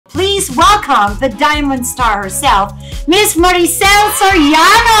please welcome the Diamond Star herself, Miss Maricel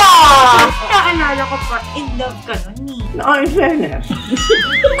Soriano! Naalala ko pa, in love ka nun eh. No, in fairness.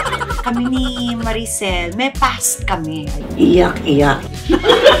 Kami ni Maricel, may past kami. Iyak.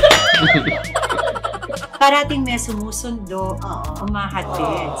 Parating may sumusundo,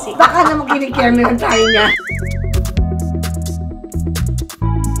 umahatid. Baka naman kinikeme ang tayo niya.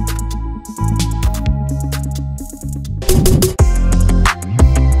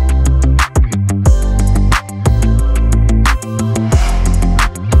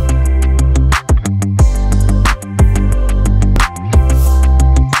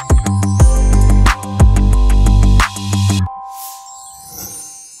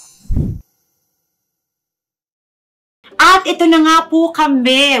 At ito na nga po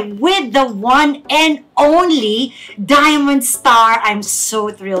kami with the one and only Diamond Star. I'm so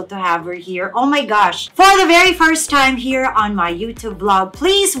thrilled to have her here. Oh my gosh. For the very first time here on my YouTube vlog,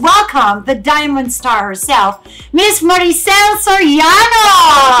 please welcome the Diamond Star herself, Miss Maricel Soriano!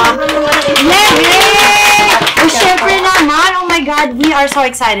 Yay! Syempre naman, oh my God, we are so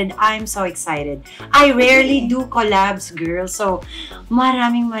excited. I'm so excited. I rarely do collabs, girl. So,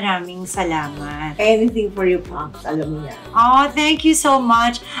 maraming salamat. Anything for you, Pops. Alam mo yan. Oh, thank you so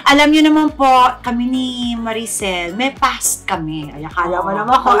much. Alam niyo naman po, kami ni Maricel, may past kami. Ay, akala mo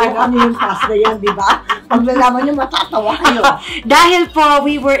naman ko. Ano yung past na yan, di ba? Pag nalaman niyo, matatawa kayo. Dahil po,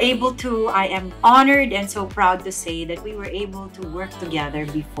 we were able to, I am honored and so proud to say that we were able to work together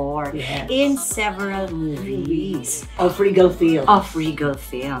before in several movies. Of Regal Films. Of Regal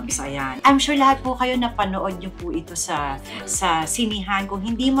Films, ayan. I'm sure lahat po kayo napanood niyo po ito sa sinihan. Kung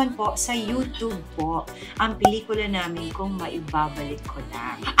hindi man po, sa YouTube po, ang pelikula namin kung maibabalik ko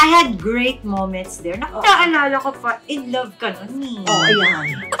lang. I had great moments there. Naalala ko pa, in love ka nun eh. Oh,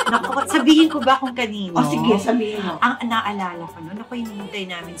 ayan. Sabihin ko ba kung kanino? Oh, sige, sabihin mo. Ang naalala ko nun, ako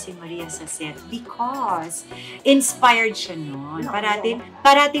hinihintay namin si Maria sa set because inspired siya nun.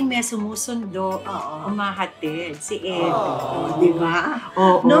 Parating may sumusundo, umahatid. Si Ed. Di ba?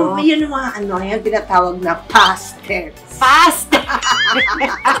 Oo. No, yun yung mga yan tinatawag na past tense. Past!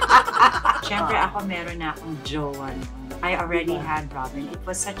 Siyempre ako meron na akong jowa nun. I already had Robin. It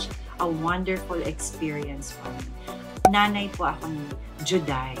was such a wonderful experience for me. Nanay po ako ni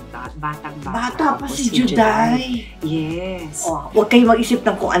Juday. Batang-bata. Bata pa si Juday. Yes. Oh, huwag kayo mag-isip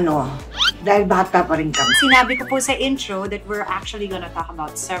ng kung ano. Dahil bata pa rin kami. Sinabi ko po sa intro that we're actually gonna talk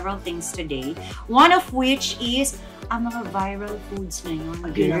about several things today. One of which is ang mga viral foods ngayon,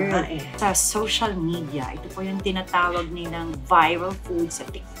 girl, sa social media. Ito po yung tinatawag nilang viral foods sa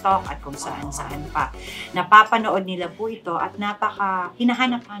TikTok at kung saan-saan pa. Napapanood nila po ito at napaka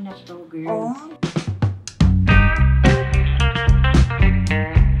hinahanap-hanap to, girl.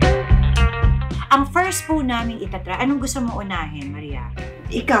 Ang first po namin itatry, anong gusto mo unahin, Maria?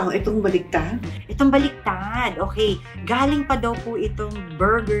 Ikaw, itong baliktad? Itong baliktad, okay. Galing pa daw po itong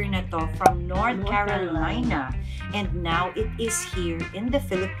burger na to from North Carolina. And now, it is here in the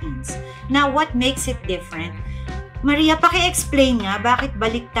Philippines. Now, what makes it different? Maria, paki-explain nga, bakit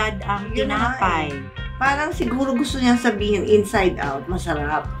baliktad ang tinapay? Parang siguro gusto niyang sabihin inside out,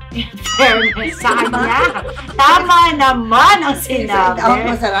 masarap. Fairness sa kanya. Tama naman ang sinabi. Inside out,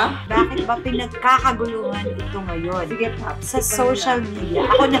 masarap? Bakit ba pinagkakaguluhan ito ngayon? Sige, Pops. Sa social media.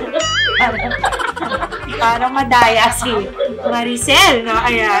 Ako na, parang madaya si Maricel, no?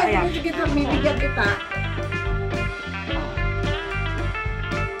 Ayan. Sige, bibigyan kita.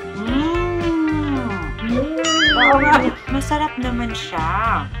 Masarap naman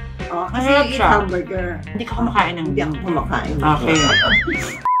siya. Oh, kasi masarap siya. Hamburger. Hindi ka kumakain ng Hindi ako kumakain. Okay.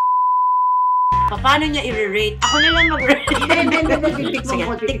 Paano niya i-rate? Ako na lang mag-rate. Sige,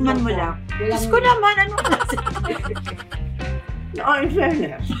 tikman mo lang. Diyos ko naman, ano kasi? No, in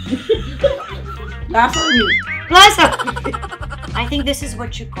fairness. Lasa meat. Lasa I think this is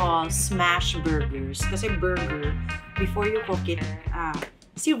what you call smash burgers. Kasi burger, before you cook it,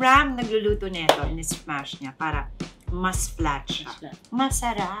 si Ram nagluluto nito and smash niya para mas flat siya.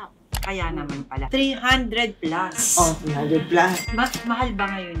 Masarap. Kaya naman pala. 300 plus. Oh, 300 plus. Mahal ba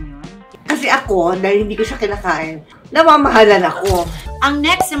ngayon yun? Kasi ako, dahil hindi ko siya kinakain, namamahalan ako. Ang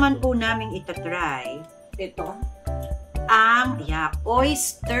next naman po namin itatry, ito, ang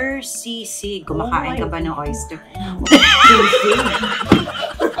oyster sisig. Kumakain ka ba ng oyster? Sisig?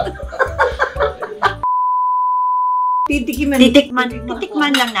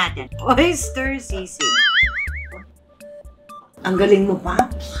 Titikman lang natin. Oyster sisig. Ang galing mo pa.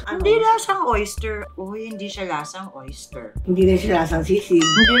 Ano? Hindi lasang oyster. Uy, hindi siya lasang oyster. Hindi na siya lasang sisig.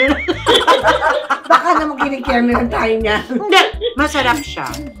 Hindi na. Baka naman kinikeme ang tayo niya. Hindi. Masarap siya.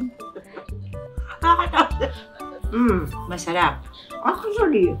 Masarap.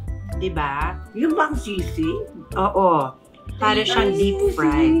 Actually, Diba? Yung bang sisi? Oo. Para siyang deep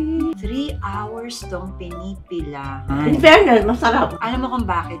fried. 3 hours tong pinipilahan. In fairness, masarap. Alam mo kung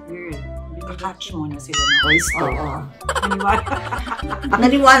bakit, girl? Kakatch muna sila ng oyster. Oo. Naniwala.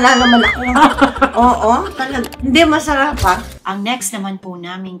 Naniwala naman ako. Oo, talaga. Hindi, masarap pa. Ang next naman po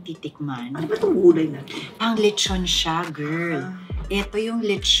naming titikman, Ano ba itong gulay natin? pang lechon siya, girl. Ito yung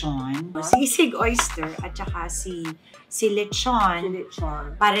lechon. Sisig oyster at saka si lechon,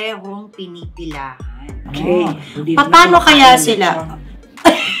 Lechon. parehong pinipilahan. Okay. Oh. Paano kaya sila?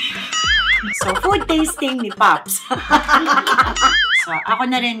 So, food tasting ni Pops. So, ako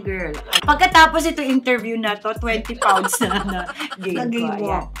na rin, girl. Pagkatapos ito interview na to, 20 pounds na gain ko. Nagain mo.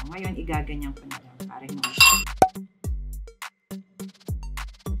 Ayan. Ngayon, igaganyan ko na lang. Para hindi.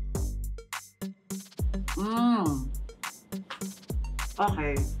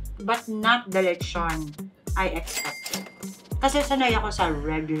 Okay. But not the lechon I expected. Kasi sanay ako sa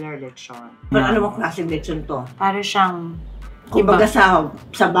regular lechon. Pero ano mo klaseng lechon to? Para siyang Kumbaga sa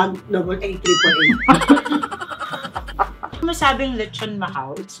bag, double A, triple A. masabing lechon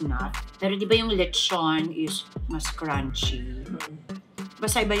Macau, it's not. Pero di ba yung lechon is mas crunchy?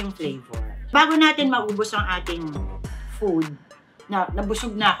 Basta iba yung flavor. Bago natin maubos ang ating food,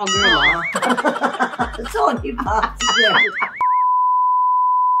 nabusog na ako, girl. So, di ba?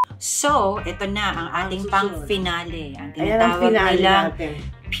 So, ito na ang ating pang-finale. Ang Ayan ang tinatawag finale nilang natin.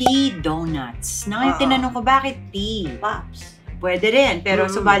 P-donuts. Ngayon, tinanong ko, bakit P? Pops. Pwede rin, pero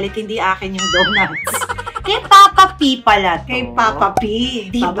subalit hindi akin yung donuts. Kay Papa P pala to. Kay Papa P.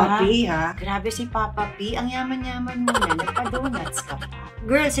 Diba? Papa P, ha? Grabe si Papa P. Ang yaman-yaman mo na. Nagpa-donuts ka pa.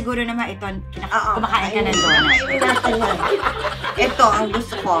 Girl, siguro naman ito, kumakain ka ng donuts. Ito, ang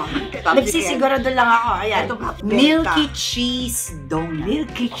gusto ko. Nagsisigurado lang ako. Ayan. Ito, Milky cheese donut.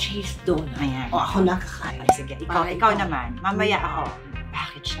 Milky cheese donut. Ayan. O, ako nakakain. Sige, ikaw naman. Mamaya ako.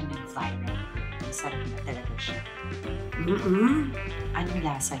 Bakit siya nag-viral? Masarap na talaga siya. Anong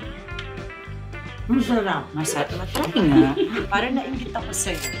lasa niya? Masarap. Masarap. Try nga. Parang nainggit ako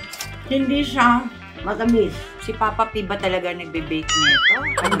sa'yo. Hindi siya matamis. Si Papa P ba talaga nagbe-bake nito?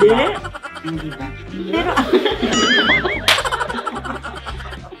 Hindi. Hindi ba? Pero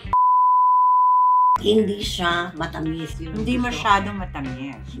hindi siya matamis. hindi masyadong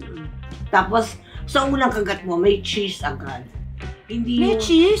matamis. Tapos, sa unang kagat mo, may cheese agad. Hindi May yung...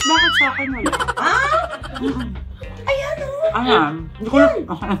 cheese? Bakit sa akin wala? Ayan o! Ayan. Hindi ko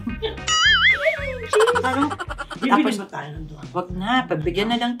Parang, Bibili ba tayo ng doon? wag na. Pagbigyan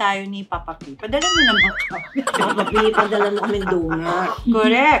na lang tayo ni Papa P. Padala mo naman ka. Papa P, padala mo kami donut.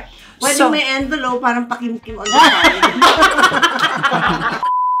 Correct. Pwede So, may envelope, parang pakimkim on the side.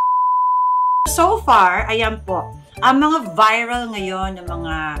 so far, ayan po. Ang mga viral ngayon ng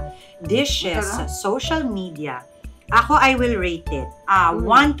mga dishes sa social media, ako, I will rate it. 1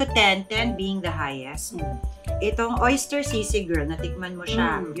 to 10, 10 being the highest. Itong oyster sisig, girl, natikman mo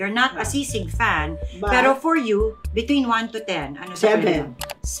siya. You're not a sisig fan, But, pero for you, between 1 to 10, ano sa 7.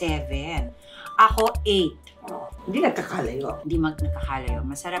 7. Ako, 8. Hindi nagkakalayo. Hindi nakakalayo.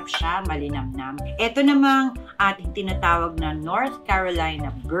 Masarap siya, malinamnam. Ito namang ating tinatawag na North Carolina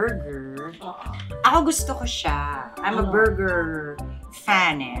burger. Ako gusto ko siya. I'm a burger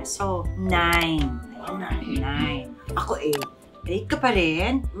fan eh. So, 9. 9. Ako 8. 8 ka pa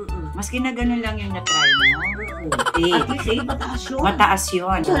rin? Maski na ganun lang yung na-try mo? At least 8, mataas yun. Mataas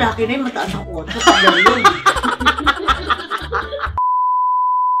yun. Sa laki na yung mataas ang 8. Tagal yun.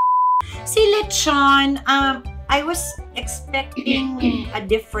 Si lechon, I was expecting a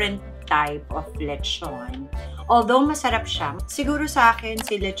different type of lechon. Although masarap siya, siguro sa akin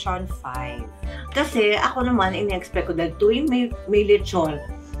si lechon 5. Kasi ako naman, in-expect ko dahil tuwing may lechon,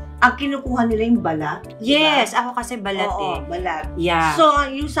 ang kinukuha nila yung balat. Yes, diba? ako kasi balat Oo, eh. balat. Yeah. So,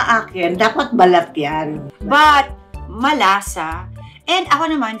 yung sa akin, dapat balat yan. But, malasa. And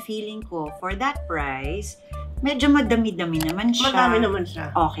ako naman, feeling ko, for that price, medyo madami-dami naman siya. Madami naman siya.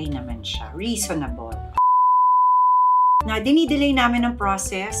 Okay naman siya. Reasonable. Na dinidelay namin ang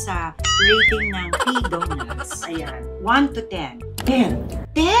process sa rating ng P-Donuts. Ayan. 1 to 10. 10.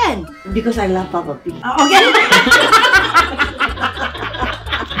 10! Because I love Papa P. Okay.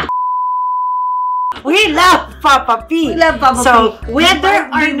 We love Papa P. We love Papa P. So, whether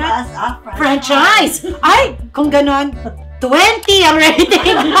or Give not us a franchise. Ay, kung ganon, 20 ang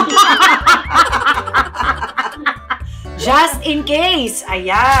rating. Just in case.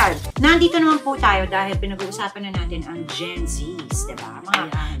 Ayan. Nandito naman po tayo dahil pinag-uusapan na natin ang Gen Zs, diba?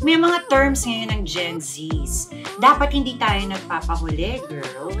 May mga terms ngayon ng Gen Zs. Dapat hindi tayo nagpapahuli,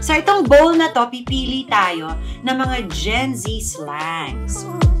 girl. Sa itong bowl na to, pipili tayo ng mga Gen Z slangs.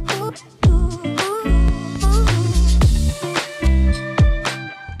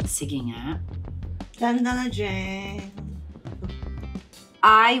 Sige nga. Ganda na, Jen.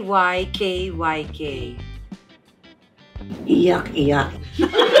 IYKYK. Iyak.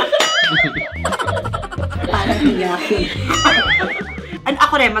 Parang iyakin.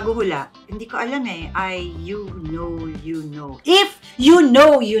 Ako rin, maghuhula. Hindi ko alam eh. You know. If you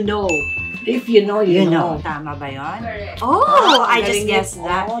know, you know. If you know, you know. Tama ba yun? Oh, I just guessed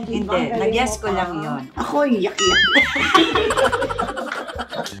that. Hindi, nag-guess ko lang yun. Ako, iyak.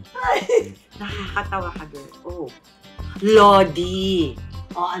 Nakakatawa ka, girl. Oh. Lodi.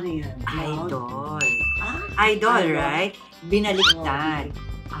 Ano yan? Idol. Idol, right? Binaliktad.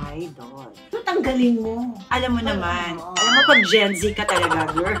 Idol. Tanggalin mo. Alam mo naman. Alam mo, pag Gen Z ka talaga,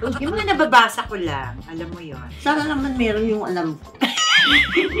 girl. Yung mga nababasa ko lang. Alam mo yon. Sana naman meron yung alam ko.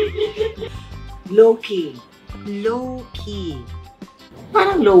 Low-key. Low-key.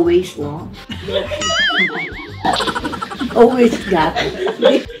 Parang low waist, no? Low waist gap.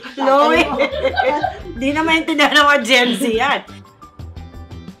 Low waist. Di naman yung tinanong ng mga Gen Z yan.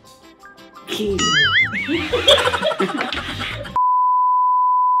 Key.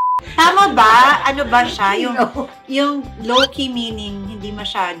 Tama ba? Ano ba siya? Yung low-key meaning hindi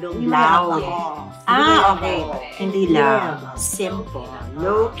masyadong loud. Okay. Hindi loud. Simple.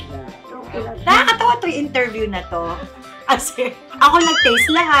 Low-key. Nakakatawa to yung interview na to. Kasi ako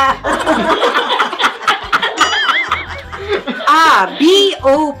nag-taste lahat.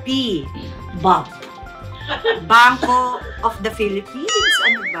 BOP. Bop. Bangko of the Philippines.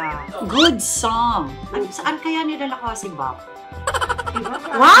 Ano ba? Good song. Saan kaya nilalako si Bop?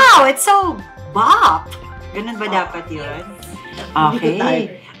 Wow! It's so bop! Ganun ba dapat yun?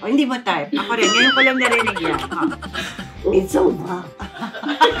 Okay. Hindi mo type. Ako rin. Ngayon ko lang narinig yan. It's so bop.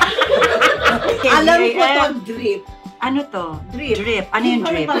 Alam ko to, drip. Ano to? Drip. Ano yung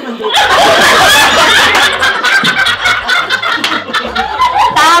drip?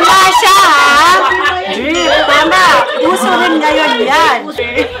 Tama siya, ha? Drip. Tama. Uso rin ngayon yan.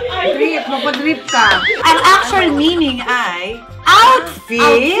 Drip. Mapadrip ka. Ang actual meaning ay outfit.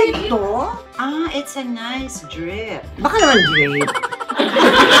 Outfit to? It's a nice drip. Baka naman drip.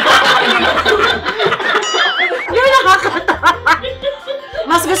 Yung nakakatawa.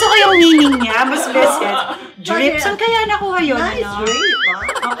 Mas gusto ko yung meaning niya. Mas best yan. Drip. Saan kaya nakuha yun? Nice drip, ha?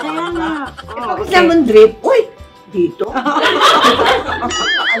 Kaya nga. Pag naman drip, uy, dito.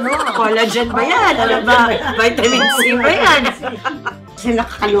 Collagen ba yan? Ano ba? Vitamin C ba yan? Kasi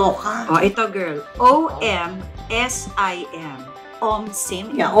nakakaloka. Ito girl. OMSIM.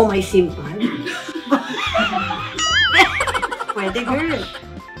 OMSIM? Yeah, my simpan. Pwede girl.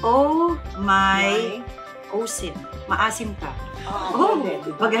 My OSIM. Maasim ka.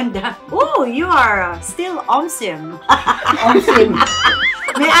 Maganda. You are still OMSIM. OMSIM.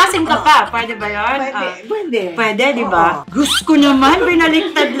 May asim ka pa. Pwede ba yun? Pwede. Pwede, di ba? Gusto ko naman.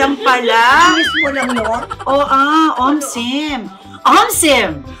 Binaliktad lang pala. Miss mo lang yun? OMSIM.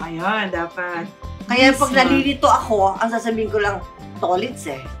 OMSIM! Ayun, dapat. Kaya pag nalilito ako, ang sasabihin ko lang, tolits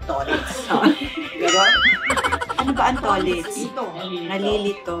eh. Tolits. Ganon? Ano ba ang tolits? Ito.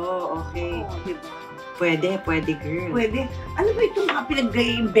 Nalilito. Okay. Diba? Pwede girl. Pwede. Ano ba itong mga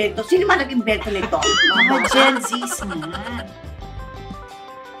pinag-iimbento? Sino ba nag-imbento nito? Mga Gen Zs nga.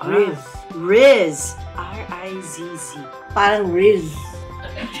 Riz. Riz. R-I-Z-Z. Parang Riz.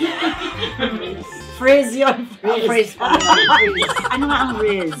 Frizz yun. Frizz. Ano nga ang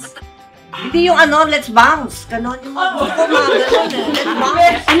Riz? Hindi yung let's bounce. Ganon yung mga gusto ko, let's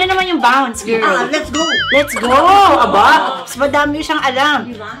bounce. Ano naman yung bounce, girl? Let's go. Let's go! Aba, mas madami siyang alam.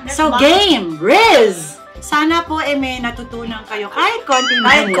 Diba? So, game! Riz! Sana po may natutunan kayo kahit konti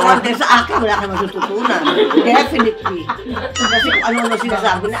man Kahit konti sa akin, wala kang matututunan. Definitely. Kasi kung ano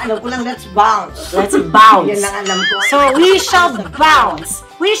sinasabi na, alam ko lang, let's bounce. Let's bounce. Yan lang alam ko. So, we shall bounce.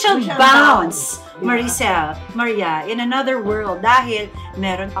 We shall bounce. Maricel, Maria, in another world. Dahil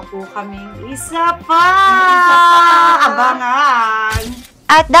meron pa po kaming isa pa. Abangan.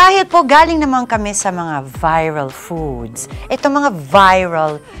 At dahil po galing naman kami sa mga viral foods, itong mga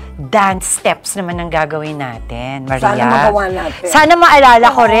viral dance steps naman ang gagawin natin, Maria. Sana magawa natin. Sana maalala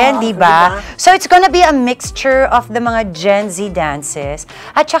ko rin, di ba? So it's gonna be a mixture of the mga Gen Z dances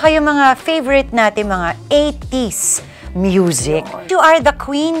at saka yung mga favorite natin, mga 80s music. You are the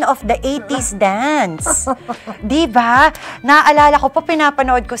queen of the 80s dance. Di ba? Naaalala ko po,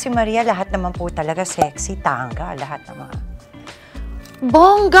 pinapanood ko si Maria, lahat naman po talaga sexy, tangga, lahat ng mga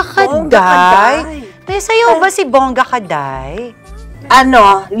Bongga Kaday? May sayo ba si Bongga Kaday?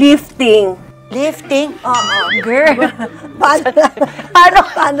 Lifting. Lifting? Girl. Paano?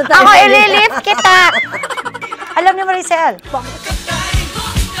 Paano tayo? Ako ililift kita. Alam ni Maricel.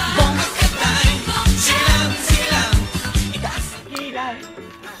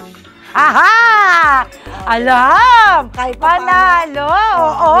 Aha! Alam! Kahit pa Panalo!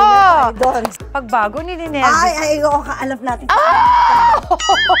 Oo! Pagbago ni Ninel. Ay, alam natin.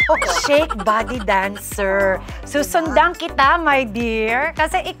 Shake body dancer. Susundan kita, my dear.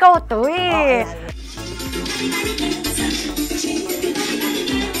 Kasi ikaw to eh.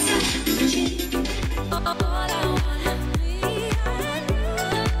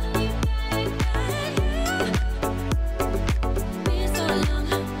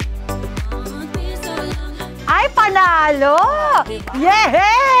 Ay, panalo!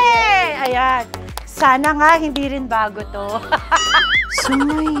 Yehey! Ayan. Sana nga hindi rin bago to.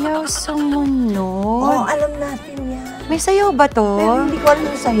 Sumayaw, sumunod. Oo, alam natin yan. May sayaw ba to? Pero hindi ko alam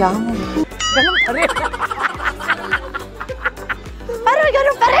yung sayaw. Ganun pa rin. Parang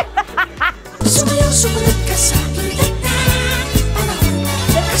ganun pa rin. Sumayaw, sumunod ka sa akin.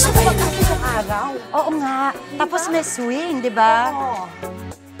 Kasi kapag ng araw. Oo nga. Tapos may swing, di ba? Oo.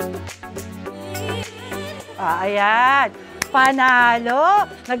 Ayan. Panalo.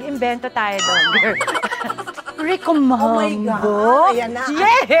 Nag-invento tayo doon. Recomambo. Oh my God. Ayan na.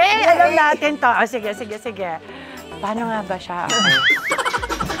 Yay! Alam natin to. Oh, sige. Paano nga ba siya? Okay.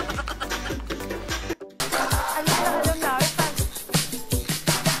 Alam na.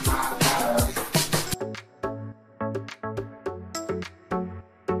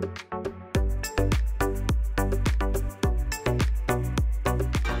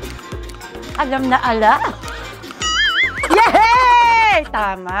 Alam na ala. Yay!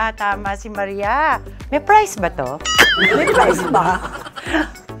 Tama si Maria. May prize ba to? May price ba?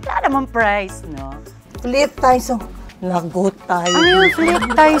 Wala namang prize, no? Flip tayo, so lagot tayo. Ano yung flip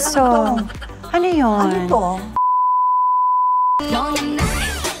tayo, so? Ano yun? Ano to?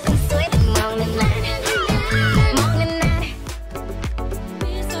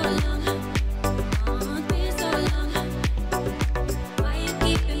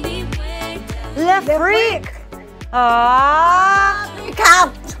 Left freak! Ah!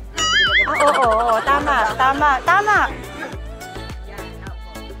 Count! Oo, tama.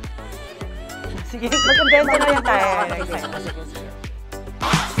 Sige, mag-invento na yan tayo.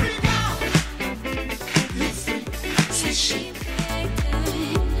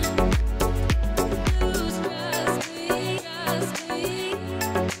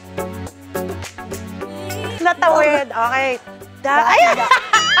 Natawid, okay. Ayan!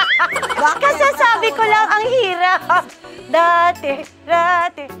 Kasasabi ko lang ang hirap. Dati.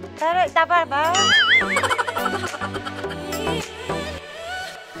 Tama ba?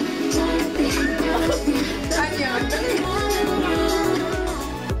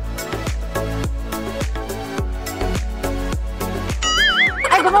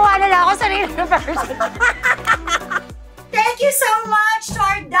 Ay, gumawa na lang ako sarili ng version. Thank you so much to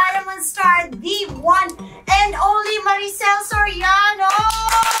our Diamond Star, the one and only Maricel Soriano!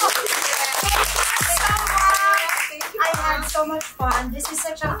 I had so much fun. This is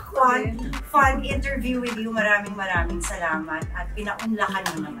such a fun interview with you. Maraming salamat at pinaunlakan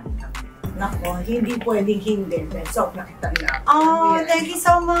mo naman kami. Nako, hindi pwedeng hindi. So, nakita na. Oh, thank you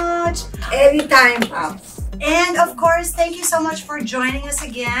so much. Anytime, Pops. And of course, thank you so much for joining us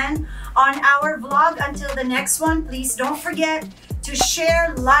again on our vlog. Until the next one, please don't forget to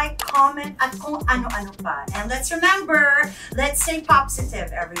share, like, comment, at kung ano-ano pa. And let's remember, let's stay positive,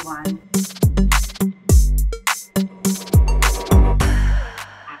 everyone.